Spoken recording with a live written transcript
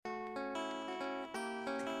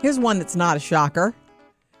Here's one that's not a shocker.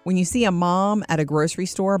 When you see a mom at a grocery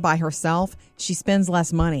store by herself, she spends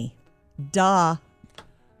less money. Duh.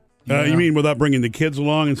 You mean without bringing the kids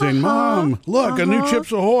along and saying, Mom, look, a new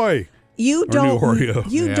Chips Ahoy. You new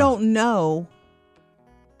Oreo. don't know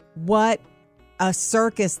what a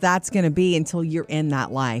circus that's going to be until you're in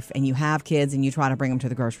that life and you have kids and you try to bring them to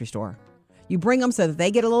the grocery store. You bring them so that they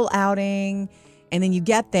get a little outing, and then you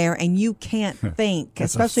get there and you can't think.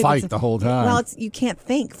 It's especially a fight if it's the whole time. Well, you can't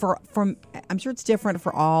think. I'm sure it's different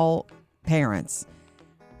for all parents.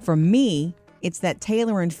 For me, it's that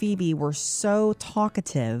Taylor and Phoebe were so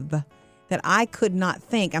talkative that I could not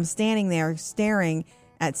think. I'm standing there staring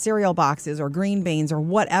at cereal boxes or green beans or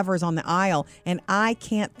whatever's on the aisle, and I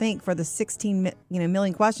can't think for the 16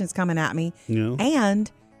 million questions coming at me. Yeah.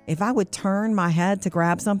 And if I would turn my head to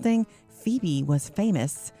grab something, Phoebe was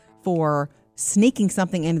famous for sneaking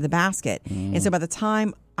something into the basket. And so by the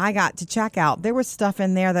time I got to checkout, there was stuff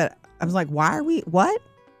in there that I was like, what?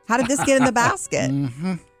 How did this get in the basket?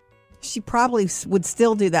 She probably would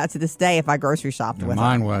still do that to this day if I grocery shopped with her.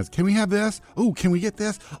 Mine was, can we have this? Oh, can we get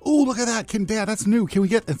this? Oh, look at that. Dad, that's new. Can we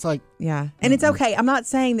get, it's like. Yeah. And it's okay. I'm not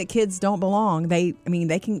saying that kids don't belong. They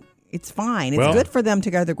can, it's fine. It's good for them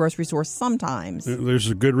to go to the grocery store sometimes.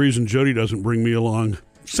 There's a good reason Jody doesn't bring me along.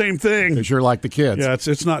 Same thing. Because you're like the kids. Yeah,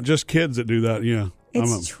 it's not just kids that do that. Yeah.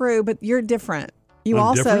 It's true, but you're different. You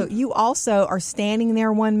different? also are standing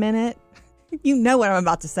there 1 minute. You know what I'm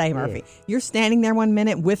about to say, Murphy. Yeah. You're standing there 1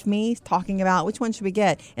 minute with me talking about which one should we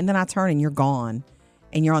get, and then I turn and you're gone.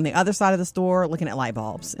 And you're on the other side of the store looking at light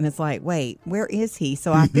bulbs. And it's like, wait, where is he?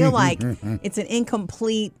 So I feel like it's an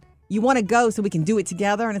incomplete, you want to go so we can do it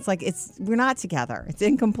together, and it's like we're not together. It's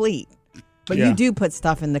incomplete. But you do put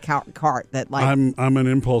stuff in the cart that like I'm an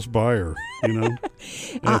impulse buyer, you know.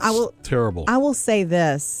 It's terrible. I will say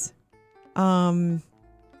this: when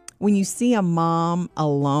you see a mom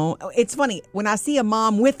alone, it's funny when I see a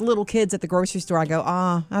mom with little kids at the grocery store. I go,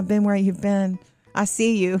 I've been where you've been. I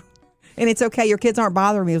see you, and it's okay. Your kids aren't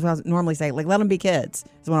bothering me. Is what I normally say. Like, let them be kids.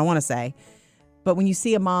 Is what I want to say. But when you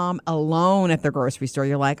see a mom alone at the grocery store,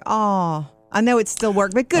 you're like, I know it still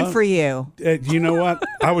worked, but good for you. You know what?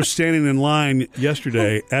 I was standing in line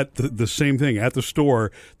yesterday at the same thing at the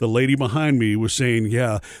store. The lady behind me was saying,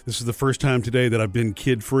 "Yeah, this is the first time today that I've been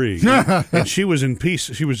kid-free." And she was in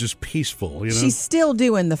peace. She was just peaceful. You know, she's still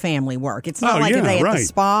doing the family work. It's not like a day at the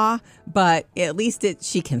spa, but at least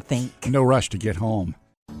she can think. No rush to get home.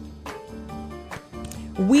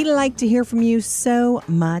 We'd like to hear from you so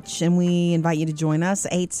much, and we invite you to join us,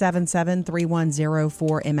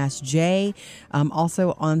 877-310-4MSJ.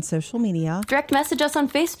 Also on social media. Direct message us on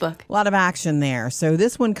Facebook. A lot of action there. So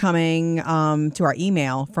this one coming to our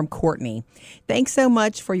email from Courtney. Thanks so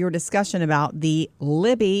much for your discussion about the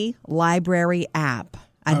Libby Library app.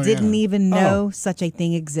 I didn't even know such a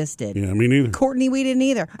thing existed. Yeah, me neither. Courtney, we didn't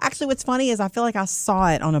either. Actually, what's funny is I feel like I saw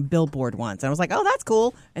it on a billboard once. And I was like, oh, that's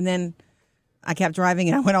cool. And then I kept driving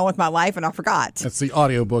and I went on with my life and I forgot. It's the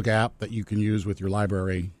audiobook app that you can use with your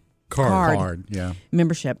library card. Yeah.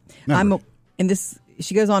 Membership.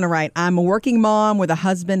 She goes on to write, I'm a working mom with a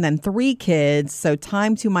husband and 3 kids, so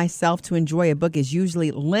time to myself to enjoy a book is usually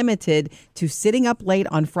limited to sitting up late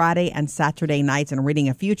on Friday and Saturday nights and reading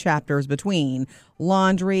a few chapters between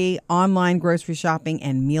laundry, online grocery shopping,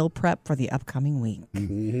 and meal prep for the upcoming week.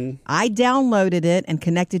 Mm-hmm. I downloaded it and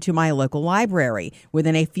connected to my local library.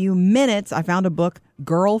 Within a few minutes, I found a book,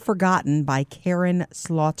 Girl Forgotten by Karen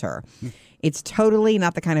Slaughter. It's totally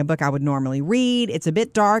not the kind of book I would normally read. It's a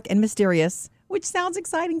bit dark and mysterious, which sounds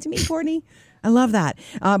exciting to me, Courtney. I love that.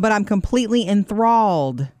 But I'm completely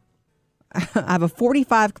enthralled. I have a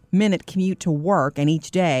 45-minute commute to work and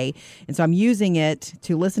each day, and so I'm using it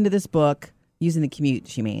to listen to this book, using the commute,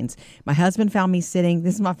 she means. My husband found me sitting,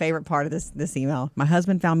 this is my favorite part of this email. My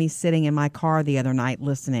husband found me sitting in my car the other night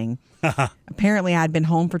listening. Apparently, I had been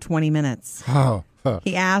home for 20 minutes.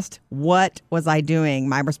 He asked, what was I doing?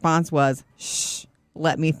 My response was, shh.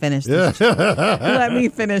 Let me finish this. Let me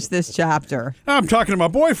finish this chapter. I'm talking to my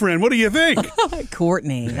boyfriend. What do you think?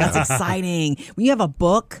 Courtney, that's exciting. When you have a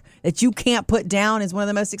book that you can't put down is one of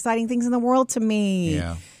the most exciting things in the world to me.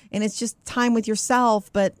 Yeah. And it's just time with yourself,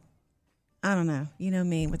 but I don't know. You know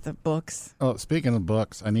me with the books. Oh, speaking of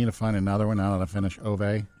books, I need to find another one now that I finish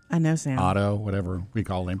Ove. I know, Sam. Otto, whatever we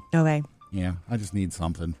call him. Ove. Yeah, I just need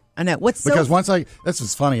something. I know. Because this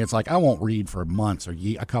is funny. It's like I won't read for months or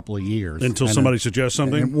a couple of years until somebody suggests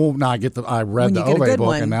something. I read the Ove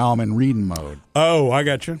book and now I'm in reading mode. Oh, I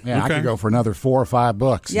got you. Yeah, okay. I could go for another 4 or 5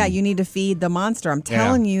 books. Yeah, you need to feed the monster. I'm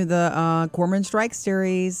telling you, the Cormoran Strike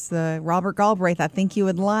series, the Robert Galbraith, I think you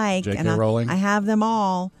would like. J.K. Rowling. I have them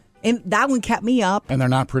all, and that one kept me up. And they're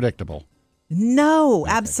not predictable. No,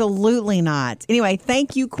 absolutely not. Anyway,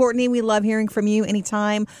 thank you, Courtney. We love hearing from you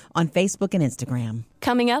anytime on Facebook and Instagram.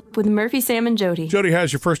 Coming up with Murphy, Sam, and Jody. Jody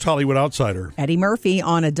has your first Hollywood outsider. Eddie Murphy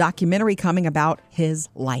on a documentary coming about his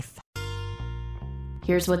life.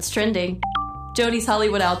 Here's what's trending. Jody's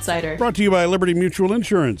Hollywood Outsider. Brought to you by Liberty Mutual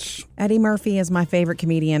Insurance. Eddie Murphy is my favorite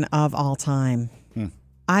comedian of all time.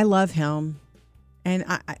 I love him. And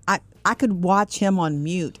I could watch him on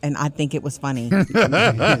mute, and I think it was funny.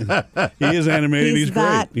 He is animated. He's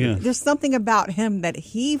great. Yeah. There's something about him that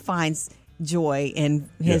he finds joy in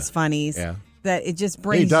his funnies that it just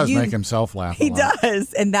brings. He does make himself laugh. He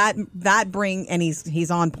does, and and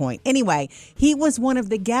he's on point. Anyway, he was one of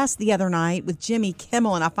the guests the other night with Jimmy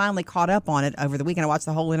Kimmel, and I finally caught up on it over the weekend. I watched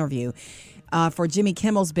the whole interview for Jimmy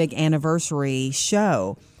Kimmel's big anniversary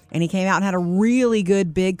show. And he came out and had a really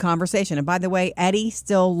good, big conversation. And by the way, Eddie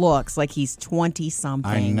still looks like he's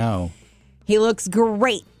 20-something. I know. He looks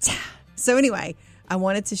great. So anyway, I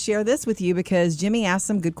wanted to share this with you because Jimmy asked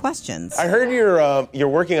some good questions. I heard you're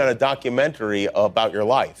working on a documentary about your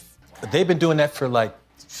life. They've been doing that for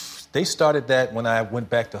they started that when I went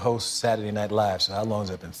back to host Saturday Night Live. So how long has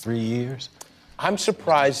that been, 3 years? I'm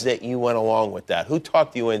surprised that you went along with that. Who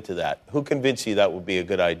talked you into that? Who convinced you that would be a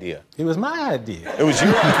good idea? It was my idea. It was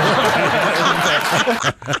your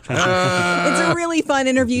idea. It's a really fun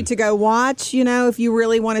interview to go watch, if you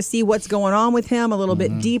really want to see what's going on with him a little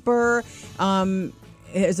bit deeper.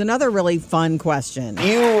 Here's another really fun question.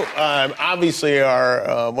 You obviously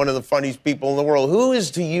are one of the funniest people in the world. Who is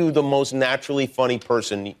to you the most naturally funny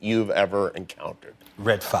person you've ever encountered?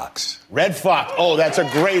 Red Fox. Red Fox. Oh, that's a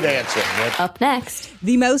great answer. Up next.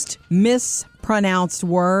 The most mispronounced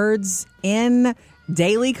words in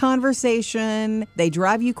daily conversation. They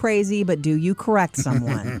drive you crazy, but do you correct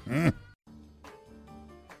someone?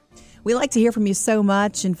 We like to hear from you so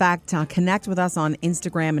much. In fact, connect with us on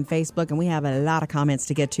Instagram and Facebook, and we have a lot of comments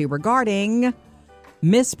to get to regarding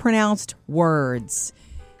mispronounced words.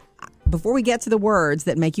 Before we get to the words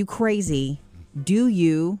that make you crazy, do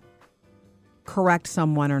you correct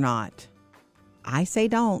someone or not? I say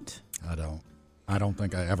don't. I don't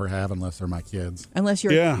think I ever have unless they're my kids. Unless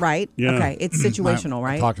you're right. Yeah. Okay, it's situational,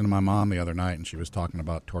 right? I talked to my mom the other night, and she was talking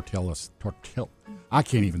about tortillas. I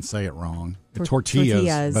can't even say it wrong.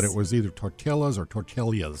 Tortillas, but it was either tortillas or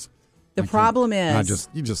tortillas. The problem is,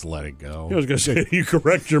 you just let it go. I was going to say, you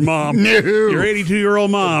correct your mom. No. Your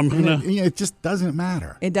 82-year-old mom. It just doesn't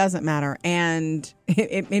matter. It doesn't matter. And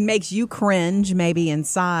it makes you cringe maybe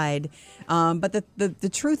inside. But the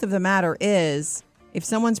truth of the matter is, if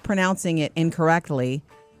someone's pronouncing it incorrectly,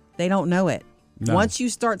 they don't know it. No. Once you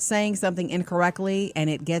start saying something incorrectly and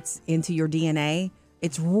it gets into your DNA,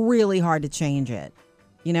 it's really hard to change it.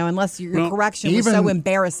 Unless your correction was so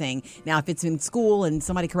embarrassing. Now, if it's in school and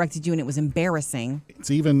somebody corrected you and it was embarrassing.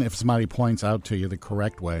 It's even if somebody points out to you the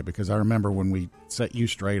correct way, because I remember when we set you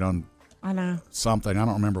straight on something. I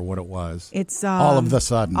don't remember what it was. It's all of the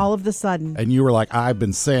sudden. All of the sudden. And you were like, I've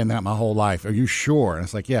been saying that my whole life. Are you sure? And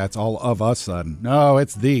it's like, yeah, it's all of a sudden. No,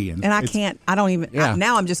 it's the. And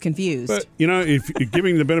now I'm just confused. But, if you're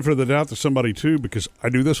giving the benefit of the doubt to somebody, too, because I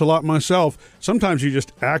do this a lot myself, sometimes you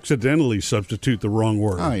just accidentally substitute the wrong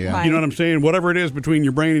word. Oh, yeah. Right. You know what I'm saying? Whatever it is between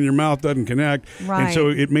your brain and your mouth doesn't connect. Right. And so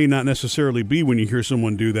it may not necessarily be when you hear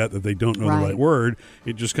someone do that they don't know the right word.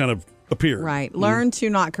 It just kind of appear. Right. Learn to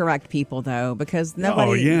not correct people, though, because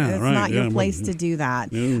nobody, it's not your place to do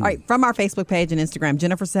that. All right. From our Facebook page and Instagram,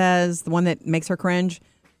 Jennifer says, the one that makes her cringe,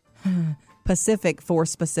 Pacific for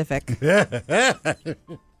specific. And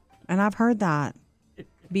I've heard that.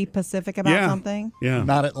 Be Pacific about something. Yeah.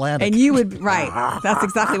 Not Atlantic. And you would, right. That's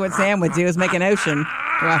exactly what Sam would do, is make an ocean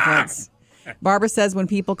reference. Barbara says when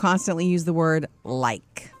people constantly use the word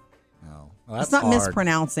like. That's it's not hard.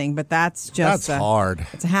 mispronouncing, but that's just hard.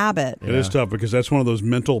 It's a habit. It is tough because that's one of those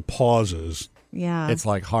mental pauses. Yeah. It's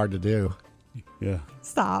like hard to do. Yeah.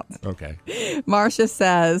 Stop. Okay. Marcia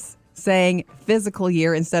says saying physical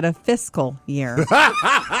year instead of fiscal year.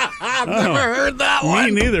 I've never heard that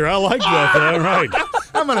one. Me neither. I like that. All right.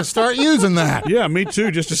 I'm going to start using that. Yeah, me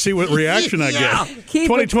too, just to see what reaction I get.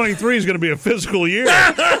 2023 is going to be a fiscal year.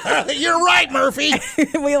 You're right, Murphy.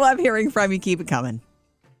 We love hearing from you. Keep it coming.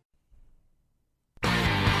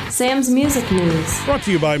 Sam's Music News. Brought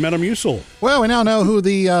to you by Metamucil. Well, we now know who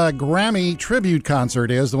the Grammy tribute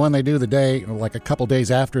concert is, the one they do the day, like a couple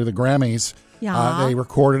days after the Grammys. Yeah. They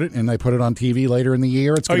recorded it, and they put it on TV later in the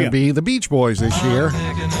year. It's going to be the Beach Boys this year.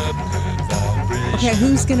 Okay,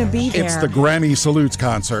 who's going to be there? It's the Grammy Salutes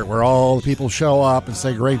concert, where all the people show up and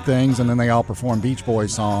say great things, and then they all perform Beach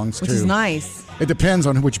Boys songs, Which too. is nice. It depends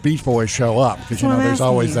on which Beach Boys show up, because, there's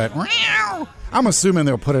always that. I'm assuming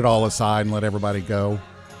they'll put it all aside and let everybody go.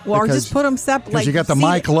 Well, or Because- just put them separate. Because you got the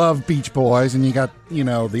Mike Love Beach Boys, and you got,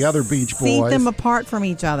 the other Beach Boys. Seat them apart from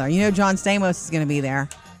each other. John Stamos is going to be there.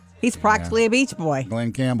 He's practically a Beach Boy.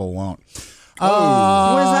 Glenn Campbell won't. What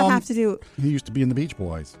does that have to do? He used to be in the Beach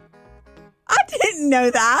Boys. I didn't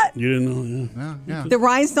know that. You didn't know? Yeah. The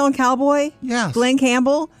Rhinestone Cowboy? Yes. Glenn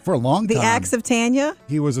Campbell? For a long time. The ex of Tanya?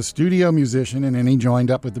 He was a studio musician, and then he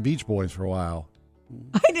joined up with the Beach Boys for a while.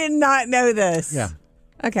 I did not know this. Yeah.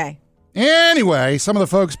 Okay. Anyway, some of the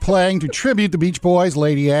folks playing to tribute the Beach Boys,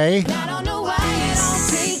 Lady A.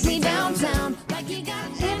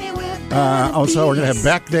 Also, we're going to have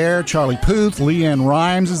Beck there, Charlie Puth, Leanne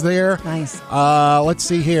Rimes is there. Nice. Let's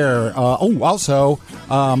see here. Also,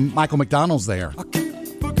 Michael McDonald's there.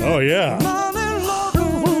 Oh, yeah.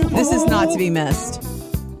 This is not to be missed.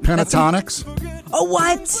 Pentatonics, Oh,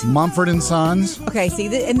 what? Mumford and Sons, Okay, see,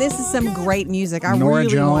 and this is some great music. I Norah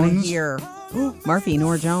really want to Jones. hear. Murphy,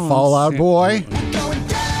 Norah Jones. Fall Out Boy.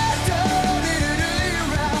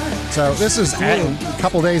 So this is a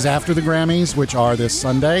couple days after the Grammys, which are this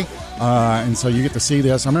Sunday. And so you get to see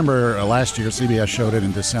this. I remember last year CBS showed it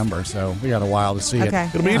in December, so we got a while to see Okay.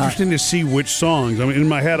 it. It'll be interesting to see which songs. I mean, in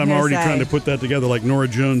my head, I'm Yes, already I- trying to put that together, like Norah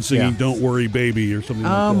Jones singing Yeah. "Don't Worry, Baby" or something. Oh,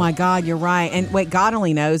 like that. my God, you're right. And wait, God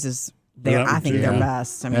Only Knows is there. Yeah, I think yeah. they're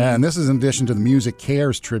best. I mean, And this is in addition to the Music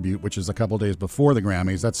Cares tribute, which is a couple days before the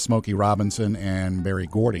Grammys. That's Smokey Robinson and Barry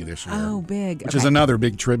Gordy this year. oh, big. Which is another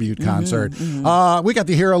big tribute concert. We got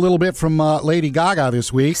to hear a little bit from Lady Gaga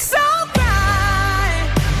this week.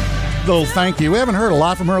 Little thank you. We haven't heard a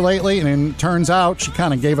lot from her lately, and it turns out she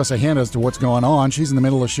kind of gave us a hint as to what's going on. She's in the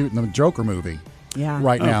middle of shooting the Joker movie Yeah.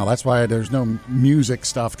 right now. That's why there's no music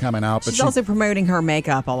stuff coming out. But She's also promoting her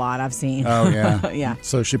makeup a lot, I've seen. Oh, yeah. Yeah.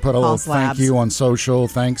 So she put a little False thank labs. you on social.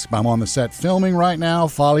 Thanks. I'm on the set filming right now.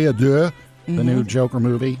 Folie à Deux, the new Joker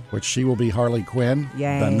movie, which she will be Harley Quinn,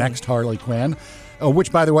 Yay. the next Harley Quinn.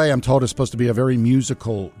 Which, by the way, I'm told is supposed to be a very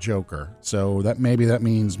musical Joker. So that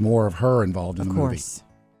means more of her involved in Of the course.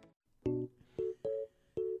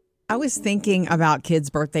 I was thinking about kids'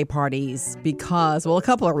 birthday parties because, well, a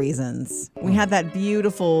couple of reasons. We had that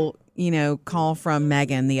beautiful, call from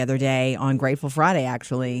Megan the other day on Grateful Friday,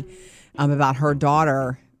 actually, about her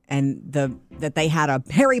daughter and that they had a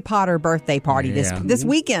Harry Potter birthday party Yeah. this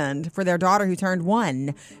weekend for their daughter who turned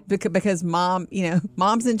 1 because mom,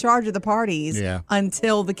 mom's in charge of the parties Yeah.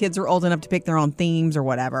 until the kids are old enough to pick their own themes or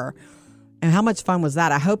whatever. And how much fun was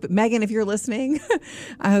that? I hope, Megan, if you're listening,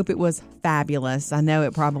 I hope it was fabulous. I know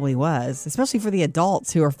it probably was, especially for the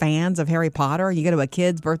adults who are fans of Harry Potter. You go to a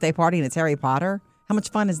kid's birthday party and it's Harry Potter. How much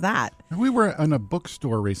fun is that? We were in a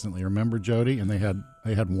bookstore recently, remember, Jody? And they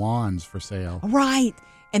had wands for sale. Right.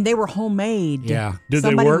 And they were homemade. Yeah. Did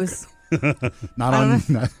Somebody they work? Not on.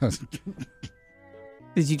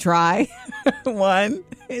 Did you try one?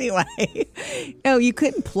 Anyway, no, you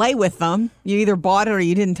couldn't play with them. You either bought it or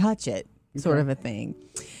you didn't touch it, sort of a thing.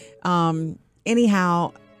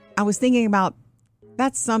 Anyhow, I was thinking about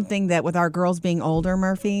that's something that with our girls being older,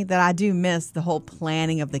 Murphy, that I do miss the whole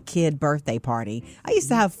planning of the kid birthday party. I used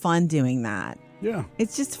to have fun doing that. Yeah.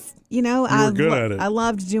 It's just, were good at it. I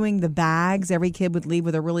loved doing the bags. Every kid would leave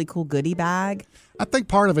with a really cool goodie bag. I think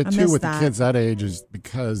part of it, I too, miss with that. the kids that age is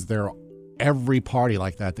because every party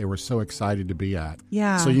like that they were so excited to be at.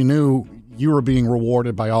 Yeah. So you knew you were being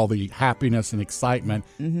rewarded by all the happiness and excitement,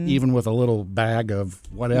 even with a little bag of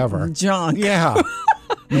whatever. Junk. Yeah.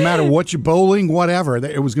 No matter what you bowling, whatever,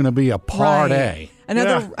 it was going to be a party. Right.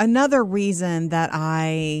 Another reason that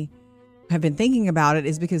I have been thinking about it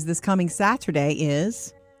is because this coming Saturday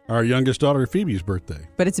is, Our youngest daughter Phoebe's birthday.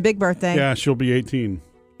 but it's a big birthday. Yeah, she'll be 18.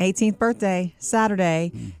 18th birthday,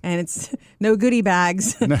 Saturday, and it's no goodie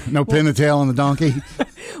bags. No pin the tail on the donkey.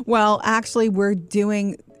 Well, actually,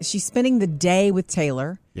 she's spending the day with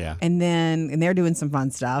Taylor. Yeah. And they're doing some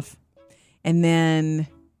fun stuff. And then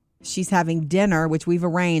she's having dinner, which we've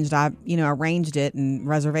arranged. I arranged it in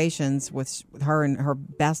reservations with her and her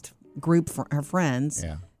best group, her friends.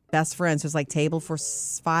 Yeah. Best friends. So it's like table for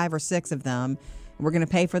 5 or 6 of them. We're going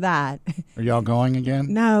to pay for that. Are y'all going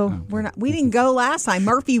again? No, we're not. We didn't go last time.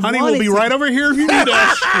 Murphy Honey, wanted we'll be to. right over here if you need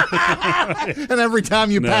us. And every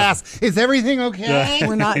time you pass, is everything okay?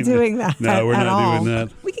 We're not doing that. No, we're at not all. doing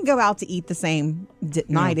that. We can go out to eat the same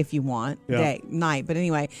night if you want. Yeah. Night. But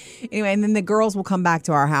anyway, and then the girls will come back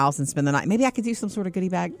to our house and spend the night. Maybe I could do some sort of goodie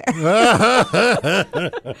bag there.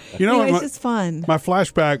 You know what? It's just fun. My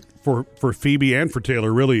flashback for Phoebe and for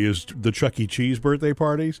Taylor really is the Chuck E. Cheese birthday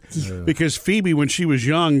parties. Because Phoebe, when she was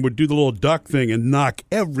young, would do the little duck thing and knock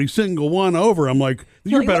every single one over. I'm like,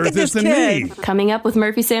 you're Like, better look at at this this than kid. me. Coming up with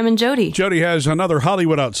Murphy, Sam, and Jody. Jody has another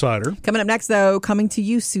Hollywood outsider. Coming up next, though, coming to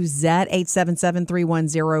you, Suzette,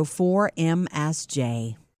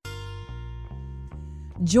 877-3104-MSJ.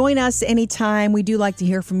 Join us anytime. We do like to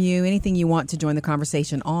hear from you. Anything you want to join the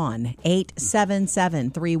conversation on.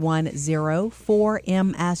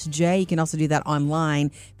 877-310-4MSJ. You can also do that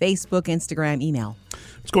online, Facebook, Instagram, email.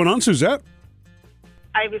 What's going on, Suzette?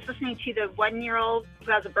 I was listening to the 1-year-old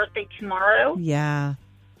who has a birthday tomorrow. Yeah.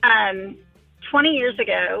 20 years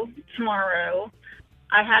ago, tomorrow,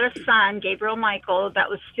 I had a son, Gabriel Michael, that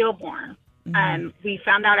was stillborn. We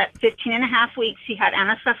found out at 15 and a half weeks he had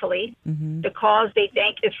anencephaly. The cause, they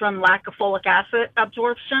think, is from lack of folic acid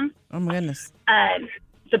absorption. Oh, my goodness.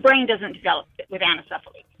 The brain doesn't develop with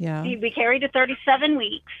anencephaly. Yeah. We carried to 37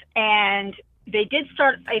 weeks, and they did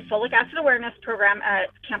start a folic acid awareness program at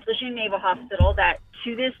Camp Lejeune Naval Hospital that,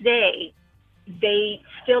 to this day, they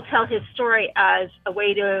still tell his story as a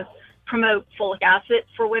way to promote folic acid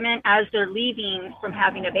for women as they're leaving from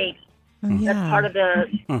having a baby. Oh, yeah. That's part of the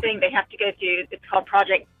thing they have to go through. It's called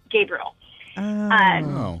Project Gabriel.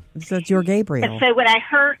 So it's your Gabriel. And so when I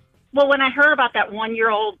heard about that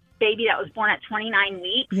 1-year-old baby that was born at 29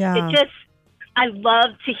 weeks, I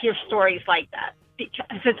love to hear stories like that.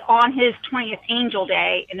 Because it's on his 20th Angel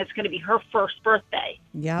Day, and it's going to be her first birthday.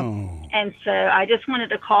 Yep. And so I just wanted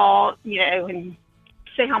to call, and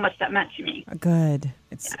say how much that meant to me. Good.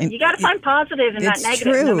 You got to find positive in that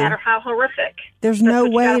negative, true. no matter how horrific. There's no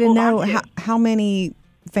way to know how many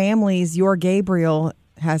families your Gabriel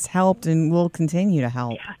has helped and will continue to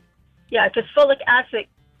help. Yeah, because folic acid,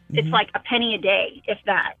 it's like a penny a day, if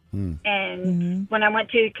that. And when I went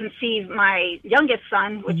to conceive my youngest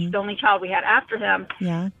son, which is the only child we had after him,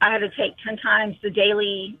 I had to take 10 times the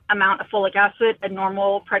daily amount of folic acid a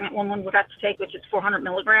normal pregnant woman would have to take, which is 400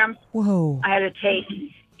 milligrams. Whoa. I had to take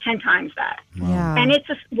 10 times that. Yeah. And it's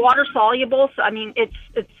water soluble, so I mean, it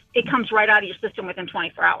comes right out of your system within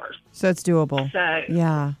 24 hours. So it's doable. So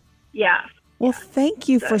yeah. Well, thank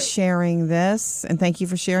you for sharing this, and thank you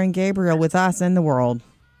for sharing Gabriel with us and the world.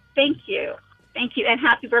 Thank you. And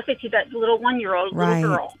happy birthday to that little 1-year-old little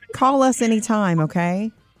girl. Call us anytime, okay?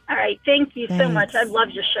 All right. Thank you so much. I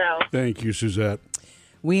love your show. Thank you, Suzette.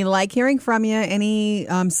 We like hearing from you. Any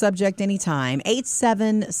subject, anytime.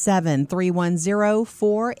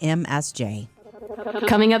 877-310-4MSJ.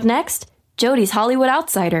 Coming up next, Jody's Hollywood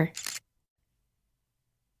Outsider.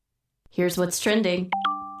 Here's what's trending.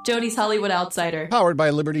 Jody's Hollywood Outsider. Powered by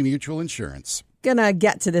Liberty Mutual Insurance. Gonna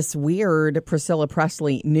get to this weird Priscilla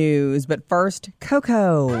Presley news, but first,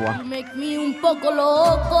 Coco. You make me un poco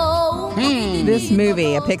loco. This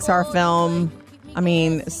movie, a Pixar film,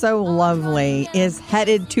 so lovely, is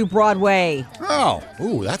headed to Broadway.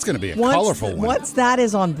 That's going to be a colorful one. Once that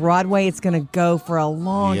is on Broadway, it's going to go for a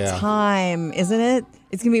long time, isn't it?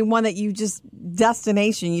 It's going to be one that you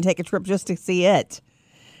destination, you take a trip just to see it.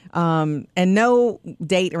 And no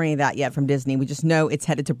date or any of that yet from Disney. We just know it's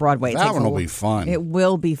headed to Broadway. That one will be fun. It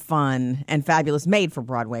will be fun and fabulous. Made for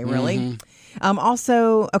Broadway, really.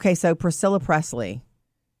 So Priscilla Presley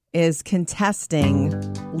is contesting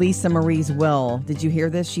Lisa Marie's will. Did you hear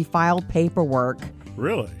this? She filed paperwork.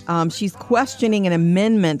 Really? She's questioning an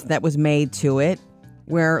amendment that was made to it,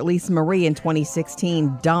 where Lisa Marie in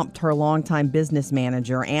 2016 dumped her longtime business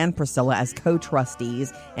manager and Priscilla as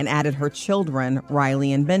co-trustees and added her children,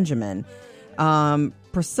 Riley and Benjamin.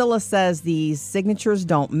 Priscilla says these signatures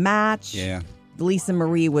don't match. Yeah. Lisa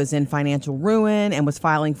Marie was in financial ruin and was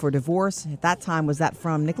filing for divorce. At that time, was that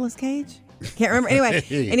from Nicolas Cage? Can't remember.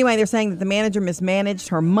 Anyway, they're saying that the manager mismanaged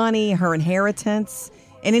her money, her inheritance.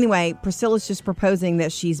 And anyway, Priscilla's just proposing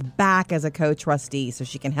that she's back as a co-trustee so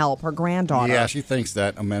she can help her granddaughter. Yeah, she thinks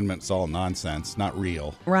that amendment's all nonsense, not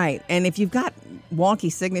real. Right. And if you've got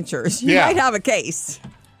wonky signatures, you might have a case.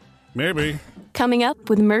 Maybe. Coming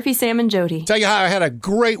up with Murphy, Sam, and Jody. Tell you how I had a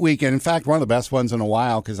great weekend. In fact, one of the best ones in a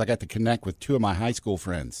while because I got to connect with 2 of my high school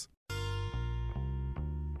friends. I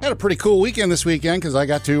had a pretty cool weekend this weekend because I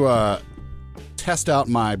got to test out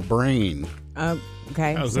my brain.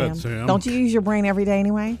 Okay. How's that, Sam? Don't you use your brain every day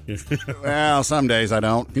anyway? Well, some days I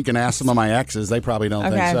don't. You can ask some of my exes. They probably don't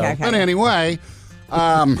think so. Okay. But anyway,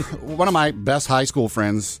 one of my best high school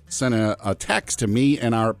friends sent a text to me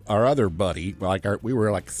and our other buddy. We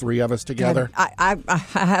were like 3 of us together. I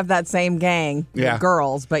have that same gang of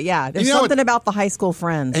girls. But there's something about the high school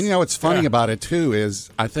friends. And what's funny about it, too,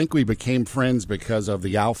 is I think we became friends because of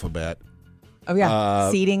the alphabet. Oh,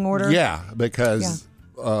 yeah. Seating order? Yeah, because...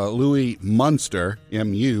 Louis Munster,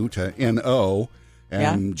 M-U to N-O,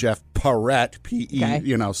 and Jeff Perrette,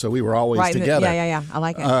 P-E, so we were always together. Yeah. I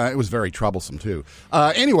like it. It was very troublesome, too.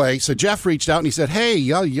 Anyway, so Jeff reached out and he said, hey,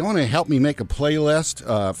 you want to help me make a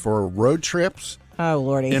playlist for road trips? Oh,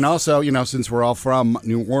 Lordy. And also, since we're all from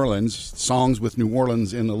New Orleans, songs with New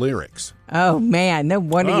Orleans in the lyrics. Oh, man. No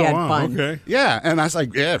wonder you had fun. Okay. Yeah, and I was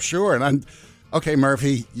like, yeah, sure. And Okay,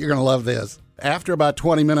 Murphy, you're going to love this. After about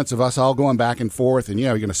 20 minutes of us all going back and forth, and,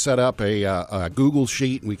 you're going to set up a Google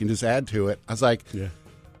sheet, and we can just add to it. I was like,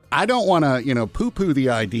 I don't want to, poo-poo the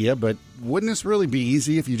idea, but wouldn't this really be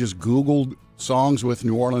easy if you just Googled songs with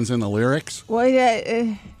New Orleans in the lyrics? Well,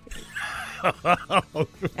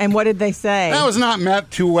 and what did they say? That was not met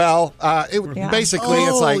too well. Basically,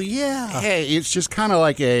 it's like, hey, it's just kind of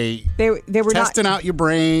like they were testing out your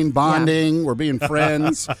brain, bonding, we're being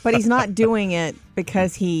friends. But he's not doing it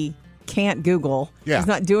because he can't Google. Yeah. He's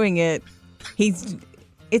not doing it.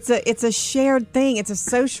 It's a shared thing. It's a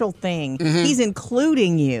social thing. Mm-hmm. He's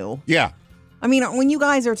including you. Yeah. I mean, when you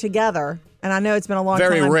guys are together, and I know it's been a long time.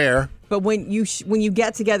 Very rare. But when you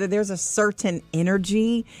get together, there's a certain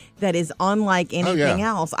energy that is unlike anything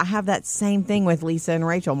else. I have that same thing with Lisa and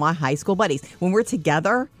Rachel, my high school buddies. When we're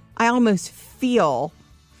together, I almost feel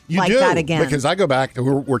that again. Because I go back,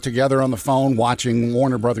 we're together on the phone watching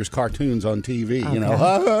Warner Brothers cartoons on TV.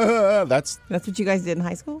 Okay. That's what you guys did in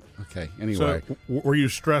high school? Okay, anyway. So, were you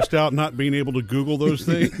stressed out not being able to Google those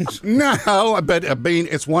things? No, but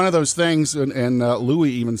it's one of those things, and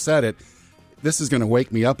Louis even said it. This is going to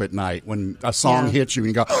wake me up at night when a song hits you and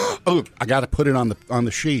you go, oh, I got to put it on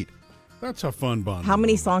the sheet. That's a fun bond. How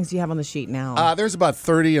many songs do you have on the sheet now? There's about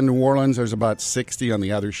 30 in New Orleans. There's about 60 on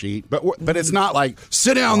the other sheet. But it's not like,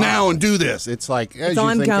 sit down now and do this. It's like, as you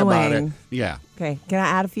think about it. Yeah. Okay. Can I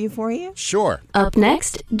add a few for you? Sure. Up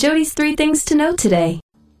next, Jody's 3 things to know today.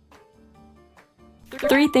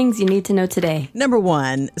 3 things you need to know today. Number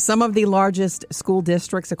 1, some of the largest school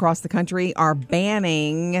districts across the country are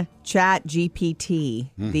banning ChatGPT,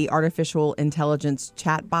 the artificial intelligence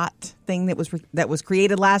chatbot thing that was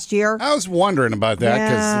created last year. I was wondering about that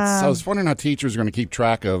because I was wondering how teachers are going to keep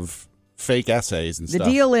track of fake essays and stuff.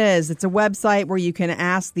 The deal is it's a website where you can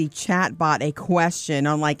ask the chatbot a question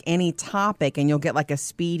on like any topic and you'll get like a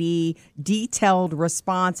speedy, detailed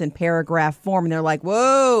response in paragraph form. And they're like,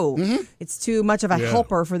 whoa, it's too much of a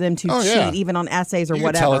helper for them to cheat even on essays or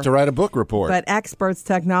whatever. Tell it to write a book report. But experts,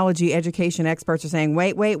 technology, education experts are saying,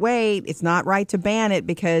 wait, it's not right to ban it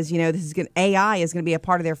because, AI is going to be a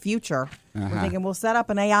part of their future. We're thinking we'll set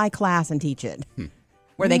up an AI class and teach it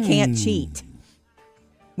where they can't cheat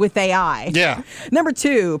with AI. Yeah. Number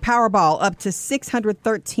 2, Powerball up to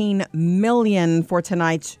 $613 million for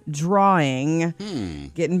tonight's drawing.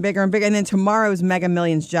 Getting bigger and bigger. And then tomorrow's Mega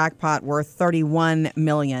Millions jackpot worth $31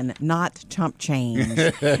 million, not chump change.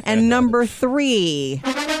 And number 3,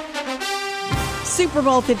 Super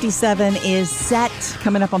Bowl 57 is set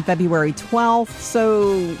coming up on February 12th.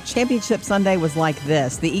 So Championship Sunday was like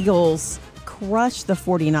this. The Eagles crushed the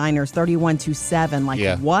 49ers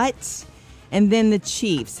 31-7. What? And then the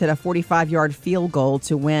Chiefs hit a 45-yard field goal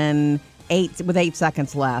to win with 8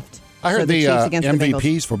 seconds left. I heard the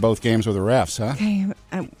MVPs for both games were the refs, huh? Okay.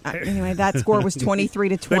 Anyway, that score was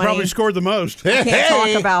 23-20. They probably scored the most. I can't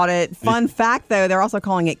talk about it. Fun fact, though, they're also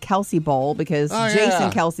calling it Kelce Bowl because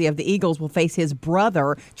Jason Kelce of the Eagles will face his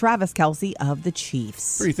brother, Travis Kelce of the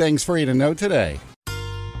Chiefs. 3 things for you to know today.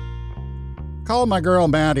 Called my girl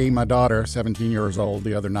Maddie, my daughter, 17 years old,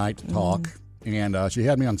 the other night to talk. And she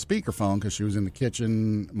had me on speakerphone because she was in the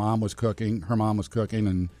kitchen. Her mom was cooking,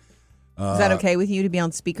 and is that okay with you to be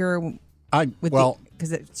on speaker?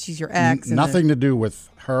 Because she's your ex. Nothing to do with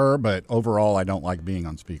her, but overall, I don't like being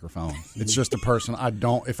on speakerphone. It's just a person I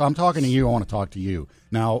don't. If I'm talking to you, I want to talk to you.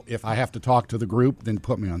 Now, if I have to talk to the group, then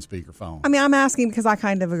put me on speakerphone. I mean, I'm asking because I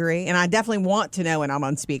kind of agree, and I definitely want to know when I'm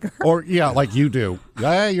on speaker. Or like you do.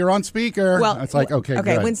 Hey, you're on speaker. Well, it's like okay.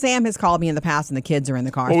 Good. When Sam has called me in the past and the kids are in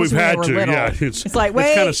the car, well, we've had to. Little, yeah, it's like wait,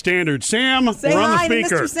 it's kind of standard. Sam, say we're on hi the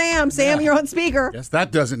speaker. To Mr. Sam. Sam, you're on speaker. Yes,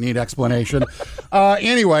 that doesn't need explanation.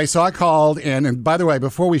 Anyway, so I called, and by the way,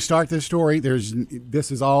 before we start this story,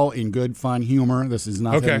 this is all in good fun humor. This is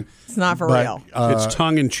nothing. Okay. It's not for real. It's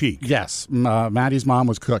tongue in cheek. Yes, Maddie's mom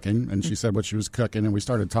was cooking, and she said what she was cooking, and we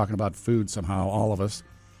started talking about food somehow, all of us.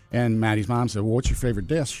 And Maddie's mom said, "Well, what's your favorite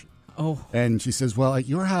dish?" Oh. And she says, "Well, at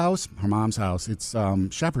your house, her mom's house, it's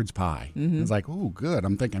shepherd's pie." It's like, "Oh, good."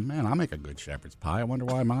 I'm thinking, man, I'll make a good shepherd's pie. I wonder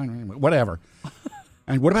why mine. Whatever.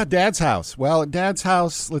 And what about Dad's house? Well, at Dad's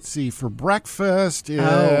house, let's see, for breakfast,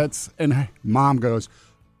 and Mom goes,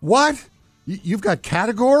 "What? You've got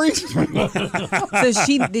categories?" So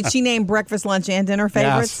did she name breakfast, lunch, and dinner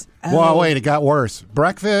favorites? Yes. Oh. Well, wait, it got worse.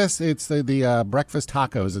 Breakfast, it's the breakfast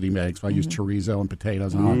tacos that he makes. I use chorizo and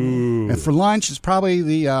potatoes and all. And for lunch, it's probably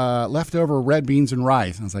the leftover red beans and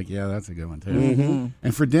rice. And I was like, yeah, that's a good one, too.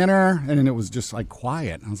 And for dinner, and then it was just like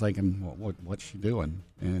quiet. I was like, what's she doing?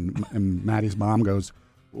 And Maddie's mom goes,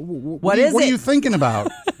 what are you thinking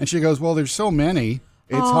about? And she goes, well, there's so many.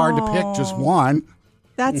 It's hard to pick just one.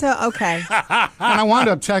 That's okay. And I wound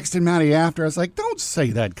up texting Maddie after. I was like, don't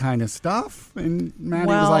say that kind of stuff. And Maddie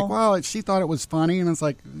was like, well, she thought it was funny. And I was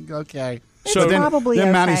like, okay. So then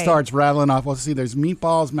Maddie starts rattling off. Well, see, there's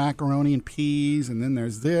meatballs, macaroni, and peas, and then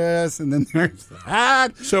there's this, and then there's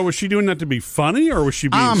that. So was she doing that to be funny, or was she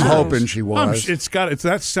being I'm serious? hoping she was.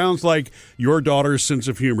 That sounds like your daughter's sense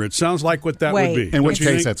of humor. It sounds like what that would be. In which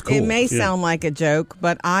case, that's cool. It may sound like a joke,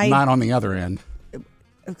 but not on the other end.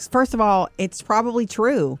 First of all, it's probably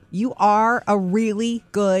true. You are a really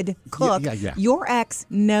good cook. Yeah. Your ex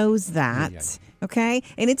knows that. Yeah. Okay?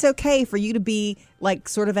 And it's okay for you to be like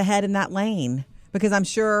sort of ahead in that lane, because I'm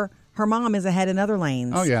sure her mom is ahead in other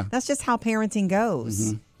lanes. Oh, yeah. That's just how parenting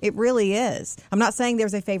goes. It really is. I'm not saying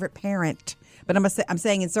there's a favorite parent, but I'm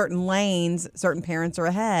saying in certain lanes, certain parents are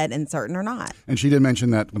ahead and certain are not. And she did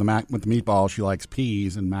mention that with the meatball, she likes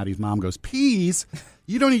peas, and Maddie's mom goes, peas?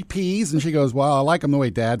 You don't eat peas? And she goes, well, I like them the way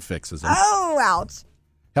Dad fixes them. Oh, ouch.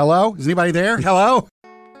 Hello? Is anybody there? Hello?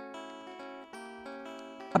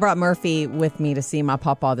 I brought Murphy with me to see my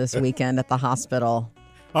papa this weekend at the hospital.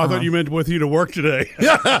 I thought you meant with you to work today.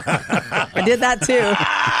 I did that too.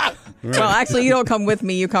 Right. Well, actually, you don't come with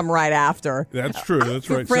me. You come right after. That's true. That's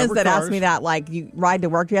right. Friends Separate that cars. ask me that, like, you ride to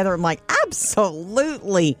work together. I'm like,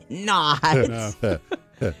 absolutely not.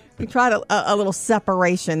 We tried a little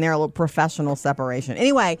separation there, a little professional separation.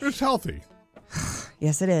 Anyway. It's healthy.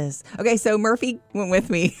 Yes, it is. Okay, so Murphy went with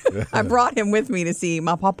me. I brought him with me to see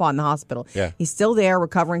my papa in the hospital. Yeah. He's still there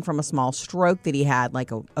recovering from a small stroke that he had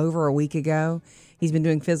over a week ago. He's been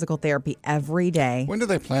doing physical therapy every day. When do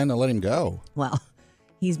they plan to let him go? Well,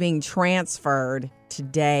 he's being transferred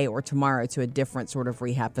today or tomorrow to a different sort of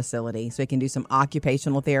rehab facility so he can do some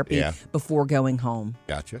occupational therapy before going home.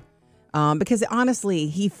 Gotcha. Because honestly,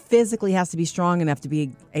 he physically has to be strong enough to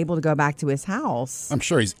be able to go back to his house. I'm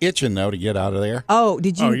sure he's itching, though, to get out of there. Oh,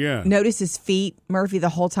 did you notice his feet, Murphy, the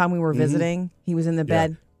whole time we were visiting? He was in the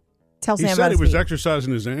bed. Tell Sam about his feet. He said he was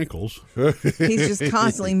exercising his ankles. He's just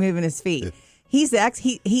constantly moving his feet. He's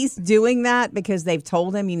doing that because they've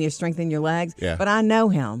told him you need to strengthen your legs. Yeah. But I know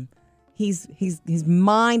him. His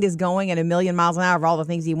mind is going at 1,000,000 miles an hour of all the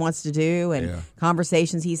things he wants to do and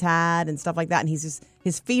conversations he's had and stuff like that. And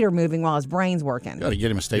his feet are moving while his brain's working. Got to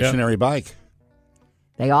get him a stationary bike.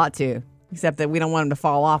 They ought to, except that we don't want him to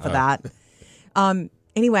fall off of that.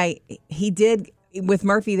 Anyway, he did, with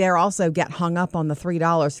Murphy there, also get hung up on the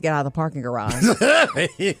 $3 to get out of the parking garage.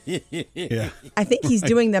 I think he's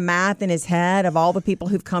doing the math in his head of all the people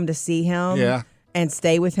who've come to see him. Yeah. And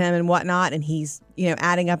stay with him and whatnot, and he's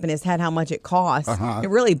adding up in his head how much it costs. It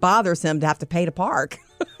really bothers him to have to pay to park.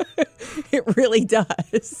 It really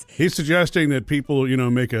does. He's suggesting that people,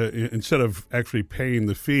 instead of actually paying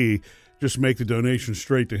the fee, just make the donation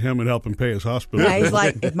straight to him and help him pay his hospital. Yeah, he's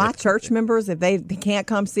like, if my church members, if they can't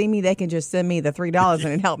come see me, they can just send me the $3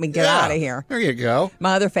 and help me get out of here. There you go.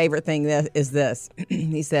 My other favorite thing is this.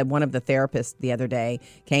 He said one of the therapists the other day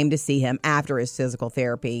came to see him after his physical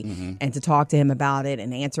therapy and to talk to him about it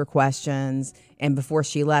and answer questions. And before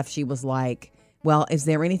she left, she was like, well, is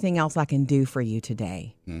there anything else I can do for you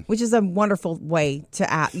today? Which is a wonderful way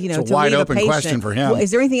to ask, it's a to wide leave open a patient. question for him. Well,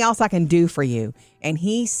 is there anything else I can do for you? And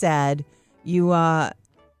he said, you got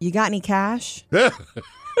any cash? That's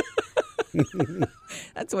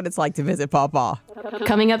what it's like to visit Papa.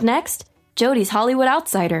 Coming up next, Jody's Hollywood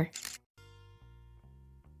Outsider.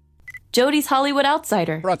 Jody's Hollywood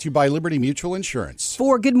Outsider. Brought to you by Liberty Mutual Insurance.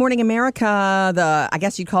 For Good Morning America, I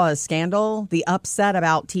guess you'd call it a scandal, the upset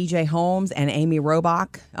about TJ Holmes and Amy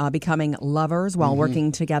Robach becoming lovers while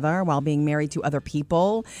working together, while being married to other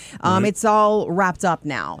people. It's all wrapped up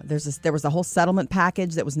now. There was a whole settlement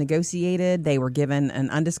package that was negotiated. They were given an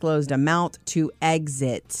undisclosed amount to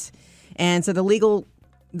exit. And so the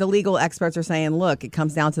legal experts are saying, look, it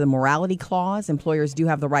comes down to the morality clause. Employers do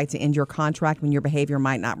have the right to end your contract when your behavior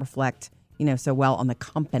might not reflect, so well on the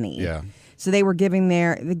company. Yeah. So they were given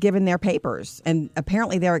their papers, and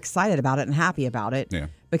apparently they're excited about it and happy about it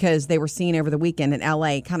because they were seen over the weekend in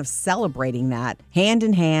L.A. kind of celebrating that hand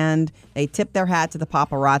in hand. They tipped their hat to the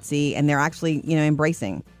paparazzi, and they're actually,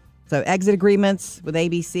 embracing. So exit agreements with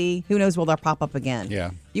ABC, who knows, will they pop up again?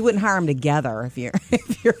 Yeah. You wouldn't hire them together if you're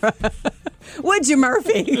would you,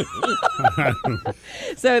 Murphy?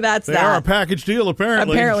 So that's they are a package deal,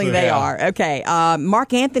 apparently. Apparently they are. Okay.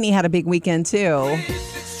 Mark Anthony had a big weekend, too.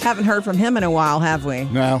 Haven't heard from him in a while, have we?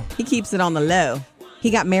 No. He keeps it on the low. He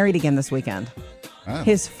got married again this weekend. Oh.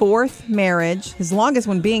 His fourth marriage, his longest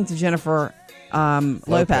one being to Jennifer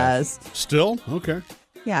Lopez. Still? Okay.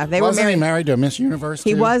 Yeah, they Wasn't were he married to Miss Universe, too?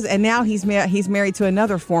 He was, and now he's married to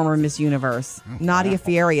another former Miss Universe. Nadia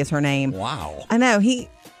Fieri is her name. Wow. I know.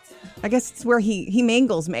 I guess it's where he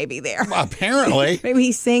mingles maybe there. Well, apparently. Maybe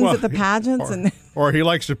he sings at the pageants. Or he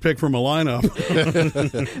likes to pick from a lineup.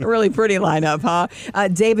 A really pretty lineup, huh?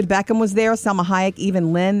 David Beckham was there. Selma Hayek,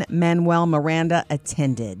 even Lin-Manuel Miranda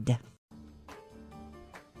attended.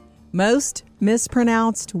 Most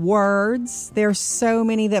mispronounced words. There's so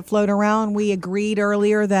many that float around. We agreed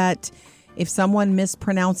earlier that if someone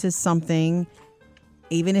mispronounces something,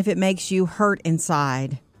 even if it makes you hurt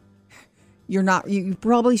inside, you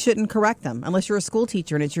probably shouldn't correct them unless you're a school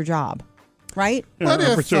teacher and it's your job, right?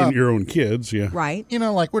 Yeah, for your own kids, yeah. Right.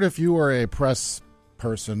 Like what if you were a press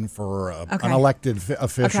person for an elected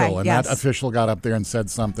official and that official got up there and said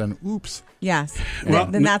something, oops. Yes. Well,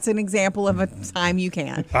 then that's an example of a time you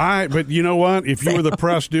can. But you know what? If you were the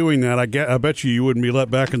press doing that, I bet you wouldn't be let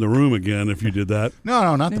back in the room again if you did that.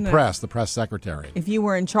 No, not the press, the press secretary. If you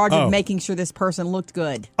were in charge of making sure this person looked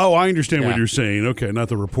good. Oh, I understand what you're saying. Okay, not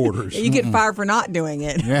the reporters. You get fired for not doing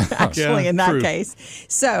it, actually, in that case.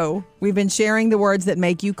 So we've been sharing the words that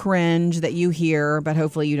make you cringe, that you hear, but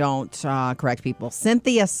hopefully you don't correct people.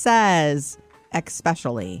 Cynthia says,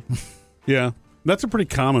 especially. Yeah. That's a pretty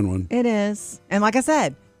common one. It is. And like I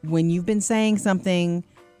said, when you've been saying something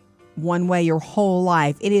one way your whole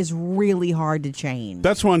life, it is really hard to change.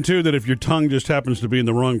 That's one, too, that if your tongue just happens to be in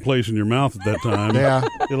the wrong place in your mouth at that time,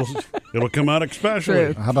 it'll come out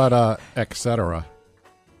especially. True. How about et cetera?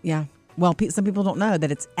 Yeah. Well, some people don't know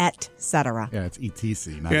that it's et cetera. Yeah, it's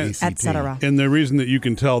ETC, not ECT. Et cetera. And the reason that you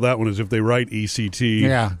can tell that one is if they write ECT.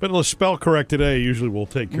 Yeah. But it'll spell correct today. Usually we'll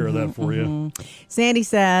take care of that for you. Sandy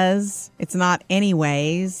says, it's not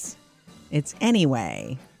anyways, it's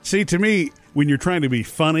anyway. See, to me, when you're trying to be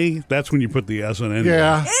funny, that's when you put the S on anyway.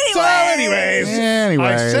 Yeah. So anyways, I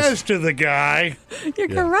Anyways. says to the guy. You're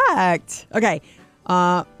correct. Okay.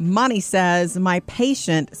 Money says, my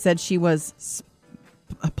patient said she was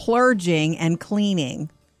plurging and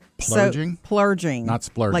cleaning. Plurging? So, plurging. Not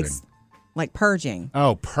splurging. Like purging.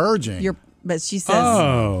 Oh, purging. But she says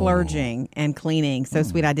plurging and cleaning. So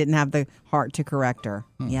sweet, I didn't have the heart to correct her.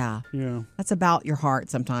 Yeah. That's about your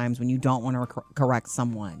heart sometimes when you don't want to correct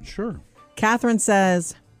someone. Sure. Catherine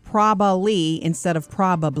says probably instead of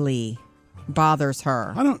probably bothers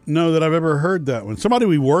her. I don't know that I've ever heard that one. Somebody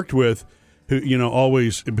we worked with who,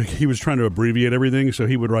 always, he was trying to abbreviate everything, so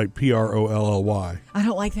he would write PROLLY. I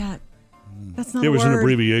don't like that. That's not It a was word. an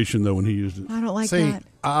abbreviation, though, when he used it. I don't like See, that.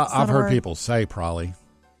 I've heard people say probably.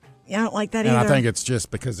 Yeah, I don't like that And either. I think it's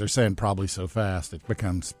just because they're saying probably so fast, it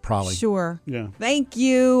becomes probably. Sure. Yeah. Thank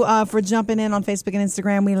you for jumping in on Facebook and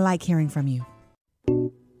Instagram. We like hearing from you.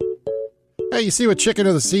 Hey, you see what Chicken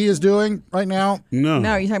of the Sea is doing right now? No.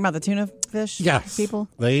 No, are you talking about the tuna fish Yes. people?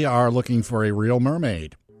 They are looking for a real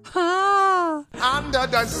mermaid. Under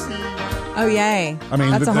the sea. Oh, yay. I mean,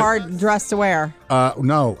 that's a hard dress to wear.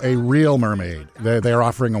 No, a real mermaid. They're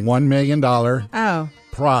offering a $1 million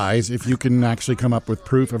prize if you can actually come up with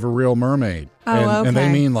proof of a real mermaid. And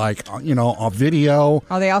they mean like, a video.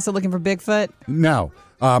 Are they also looking for Bigfoot? No.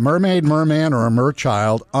 Mermaid, merman, or a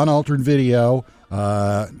merchild, unaltered video.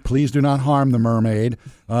 Please do not harm the mermaid.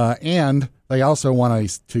 And they also want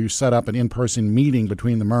to set up an in-person meeting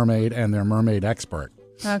between the mermaid and their mermaid expert.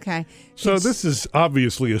 Okay. So this is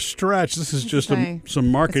obviously a stretch. This is just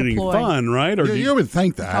some marketing fun, right? Or you would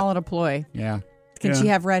think that. Call it a ploy. Yeah. Can she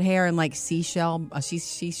have red hair and like seashell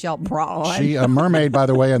bra on? A mermaid, by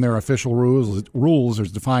the way, in their official rules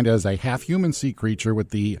is defined as a half-human sea creature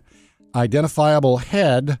with the identifiable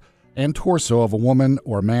head and torso of a woman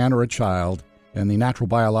or man or a child and the natural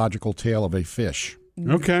biological tail of a fish.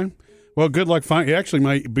 Okay. Well, good luck. It actually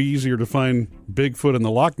might be easier to find Bigfoot and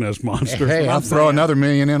the Loch Ness Monster. Hey, I'll throw another $1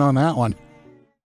 million in on that one.